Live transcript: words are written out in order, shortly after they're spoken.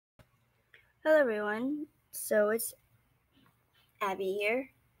Hello everyone, so it's Abby here,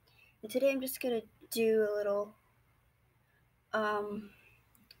 and today I'm just gonna do a little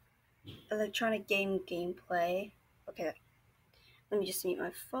electronic game gameplay. Okay, let me just mute my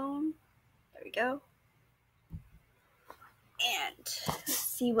phone. There we go. And let's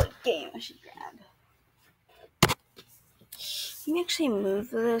see what game I should grab. Let me actually move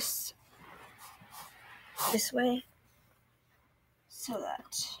this way so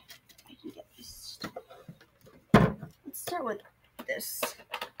that I can get this. Let's start with this.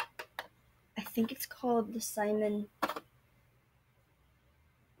 I think it's called the Simon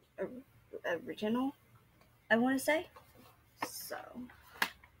Original, I want to say. So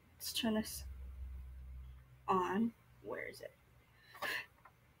let's turn this on. Where is it?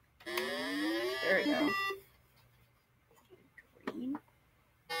 There we go. Green.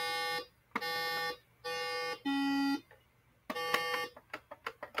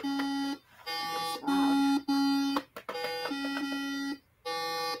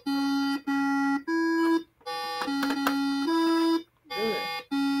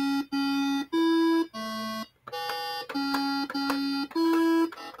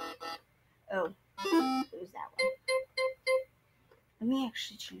 Oh, it was that one. Let me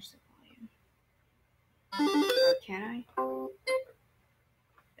actually change the volume. Or can I?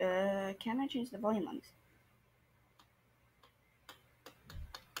 Can I change the volume on this?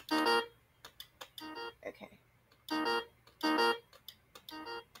 Okay.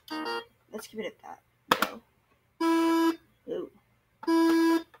 Let's keep it at that. Go. Ooh.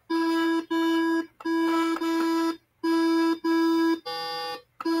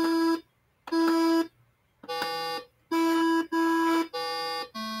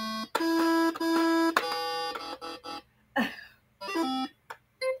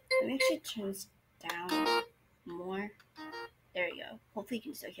 Let me actually turn this down more. There you go. Hopefully you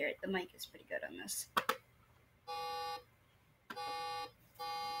can still hear it. The mic is pretty good on this.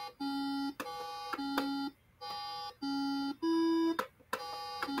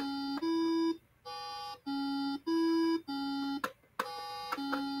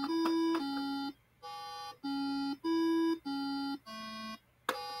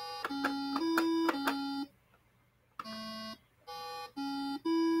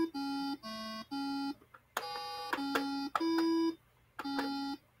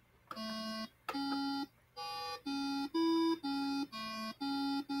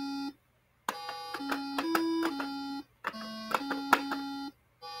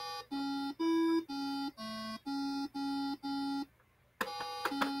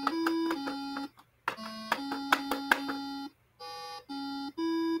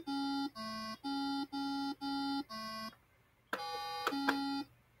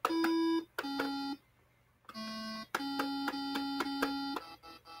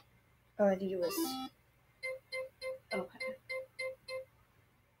 Oh, I think it was. Okay.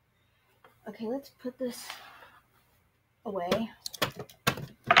 Okay, let's put this away.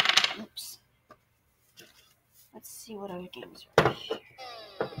 Oops. Let's see what other games are here.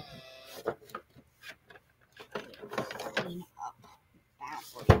 Clean up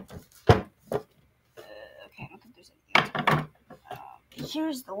badly. Okay, I don't think there's anything else.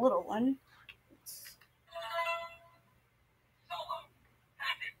 Here's the little one. Oops.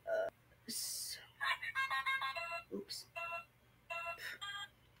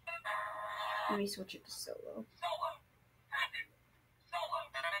 Let me switch it to solo.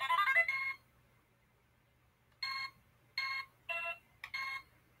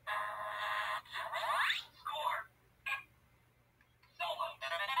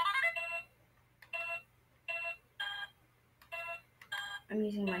 I'm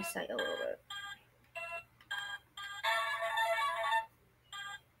using my sight a little bit.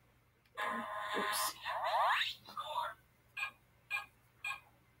 Oops.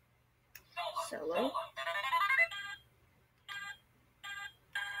 Solo.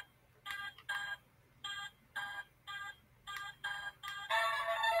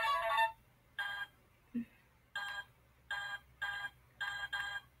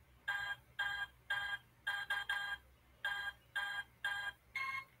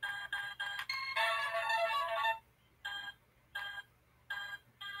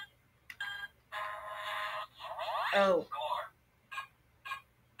 Oh.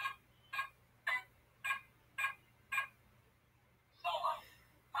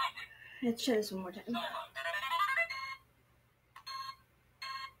 Let's try this one more time.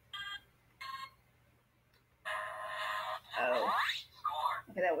 Oh.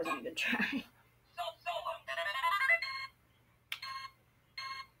 Okay, that wasn't a good try.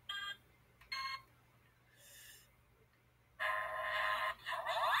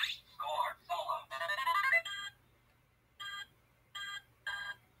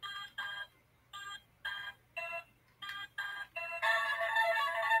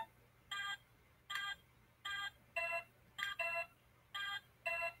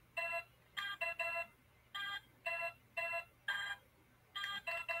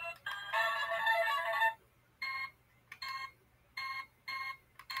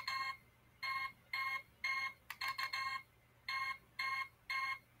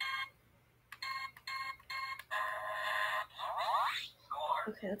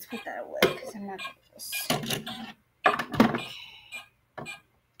 Okay, let's put that away because I'm not good at this.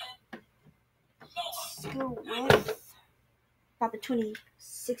 Let's go with Papa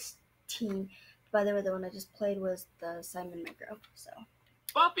 2016. By the way, the one I just played was the Simon Micro. So.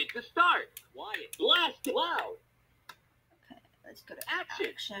 Bump it to start. Quiet. Blast it loud. Okay, let's go to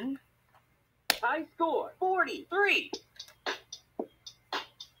action. High score 43.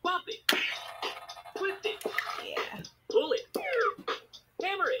 Bump it. Twist it. Yeah. Pull it.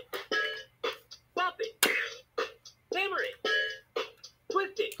 Hammer it. Bump it. Hammer it.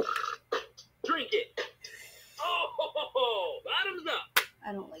 Twist it. Drink it. Oh, bottoms up.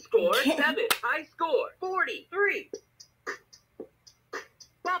 I don't like Score drinking. 7. High score 43.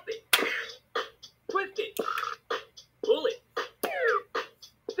 Bump it. Twist it. Pull it.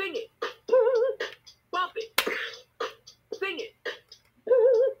 Sing it. Bump it. Sing it.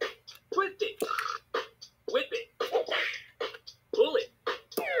 Twist it. Whip it. Pull it.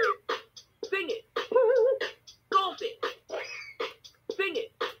 Sing it. Golf it. Sing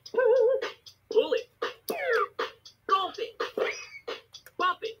it. Pull it. Golf it.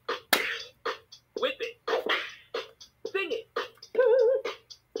 Bump it. Whip it. Sing it.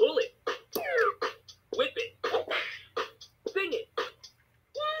 Pull it. Whip it. Sing it.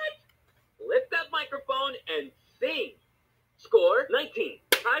 What? Lift that microphone and sing. Score 19.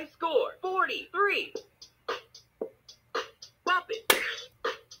 High score 43. Bump it.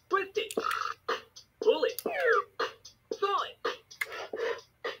 Twist it. Pull it. Saw it.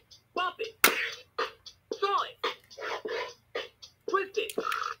 Bump it. Saw it. Twist it.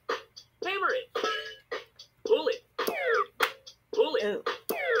 Hammer it. Pull it. Pull it. Ooh,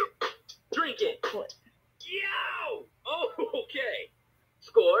 Drink it. what? Yow! Oh, okay.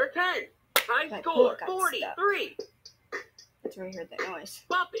 Score 10. High My score foot got 43. That's where I heard that noise.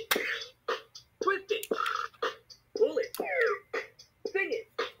 Bump it. Twist it. Pull it. Sing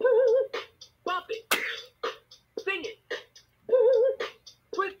it. Bump it. Sing it.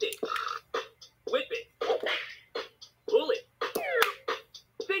 Twist it. Whip it. Pull it.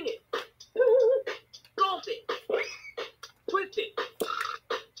 Sing it. Golf it. Twist it.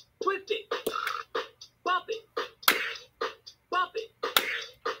 Twist it. Bump it. Bump it.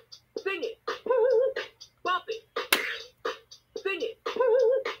 Sing it. Bump it. Sing it.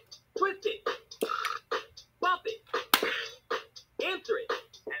 Twist it. Bump it. Answer it.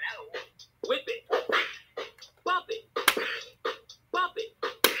 Hello. Whip it. Bump it. Bump it.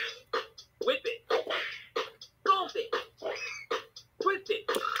 Whip it. Golf it. Twist it.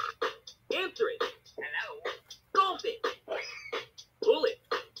 Answer it. Hello. Golf it. Pull it.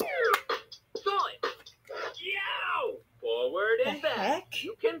 Saw it. Yow! Forward The and back. heck?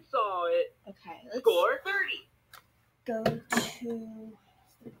 You can saw it. Okay, let's Score 30. go to.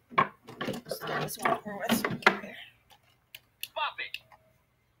 Just get this one over with. Okay. Bop it.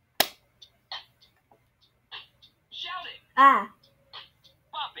 Shout it. Ah,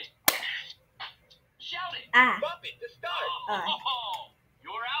 Bop it. Shout it. ah. Bop it to start. Ah. Oh,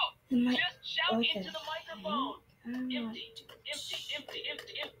 you're out. The mic. Just shout Okay. into the microphone. I'm not Empty, doing empty, empty,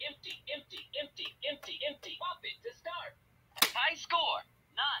 empty, empty, empty, empty, empty, empty, empty. Bop it to start. High score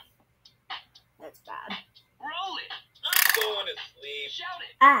 9. That's bad. Roll it. I'm going to sleep. Shout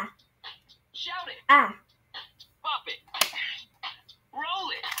it. Ah, Shout it. ah. Bop it. Roll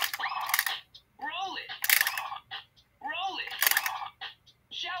it. Roll it. Roll it.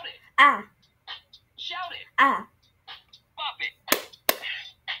 Shout it. Ah, Shout it. ah. Bop it.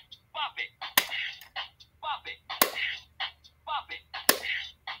 Bop it. Bop it. Bop it.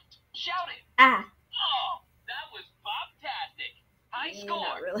 Shout it. Ah. Oh, that was bop-tastic. High Yeah, score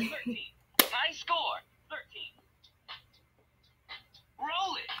not really. 13. High score 13.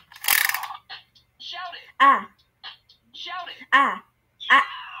 Roll it. Shout it. Ah, Shout it. ah. Ah.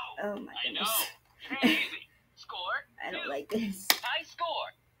 Yow! Oh my I know. goodness. Crazy. Score I don't 2. like this. High score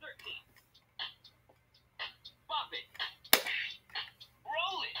 13. Bop it.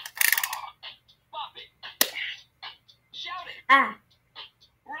 Roll it. Bop it. Shout it. Ah,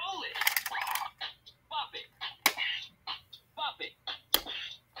 Roll it. Bop it. Bop it.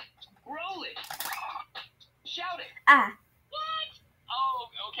 Roll it. Shout it. ah. What? Oh,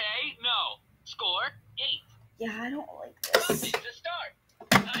 okay. No. Score 8. Yeah, I don't like Bop this. it to start.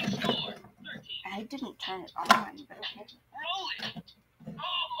 High score 13. I didn't turn it on, but okay. Roll it.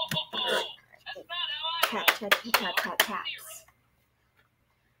 Oh, that's not how I Tap, roll. tap, tap, tap, tap, Score taps.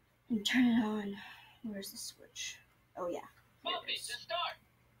 And turn it on. Where's the switch? Oh, yeah. 0. Bop it to start.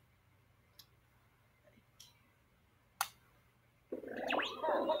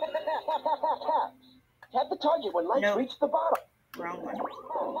 Tap the target when lights No. reach the bottom. Wrong one.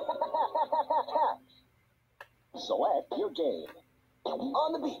 Select your game.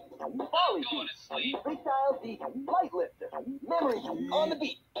 on the beat. I'm Volley going beat. to sleep. Freestyle beat. Light lifter. Memory beat. On the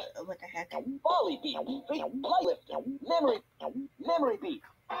beat. What the heck? Volley beat. Light lifter. Memory beat.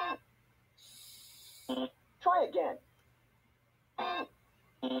 Try again.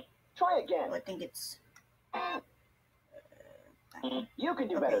 Try again. Oh, I think it's. You can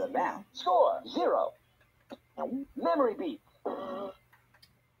do Okay, better than that. now. Score 0. Memory beat.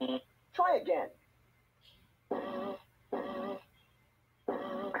 Try again.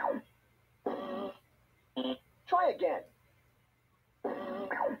 Try again.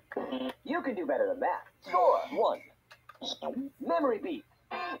 You can do better than that. Score 1. Memory beat.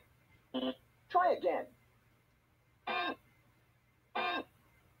 Try again.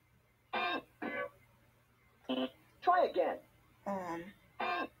 Try again.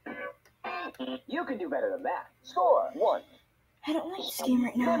 You can do better than that. Score 1. I don't like this game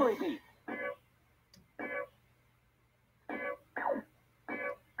right now. Memory beat.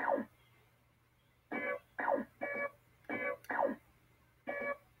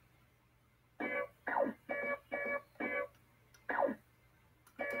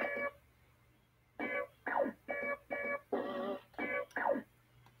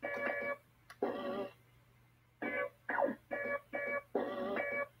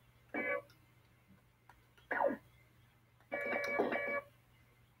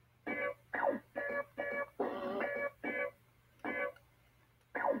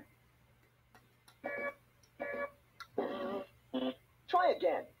 Try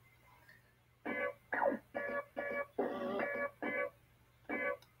again.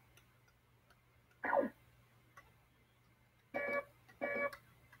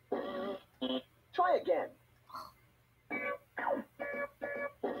 Try again.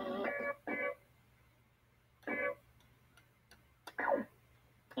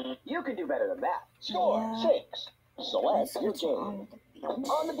 You can do better than that. Score Yeah. 6. Select your What's wrong game. with the beat?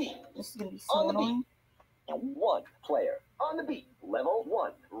 On the beat. This is gonna be On so the beat. annoying. 1 player. On the beat. Level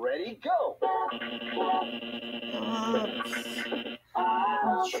 1. Ready, go.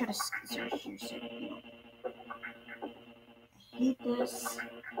 I'll try to search here so you know. I hate this.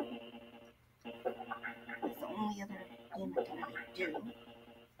 It's the only other game I can really do.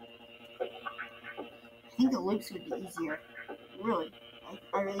 I think the loops would be easier. Really.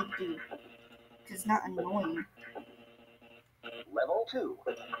 I really do. Because it's not annoying. Level 2.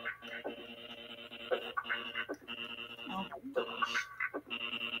 Oh gosh.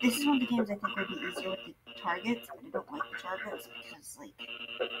 This is one of the games I think would be easier with the targets, but I don't like the targets because, like,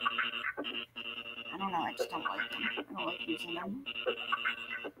 I don't know, I just don't like them. I don't like using them.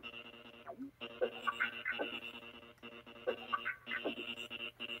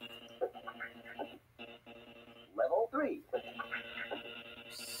 Level 3.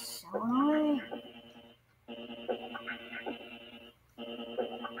 So annoying.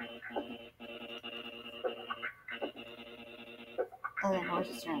 Oh, the noise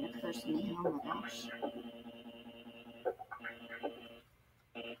is starting to curse me. Oh my gosh.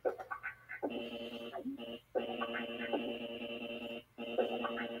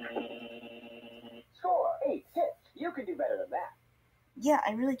 Score 8 hits. You can do better than that. Yeah,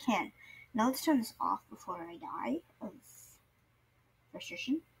 I really can. Now let's turn this off before I die of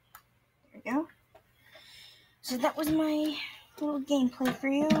frustration. There we go. So that was my little gameplay for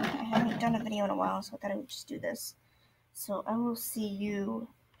you. I haven't done a video in a while, so I thought I would just do this. So I will see you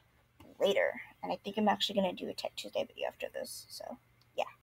later. And I think I'm actually going to do a Tech Tuesday video after this. So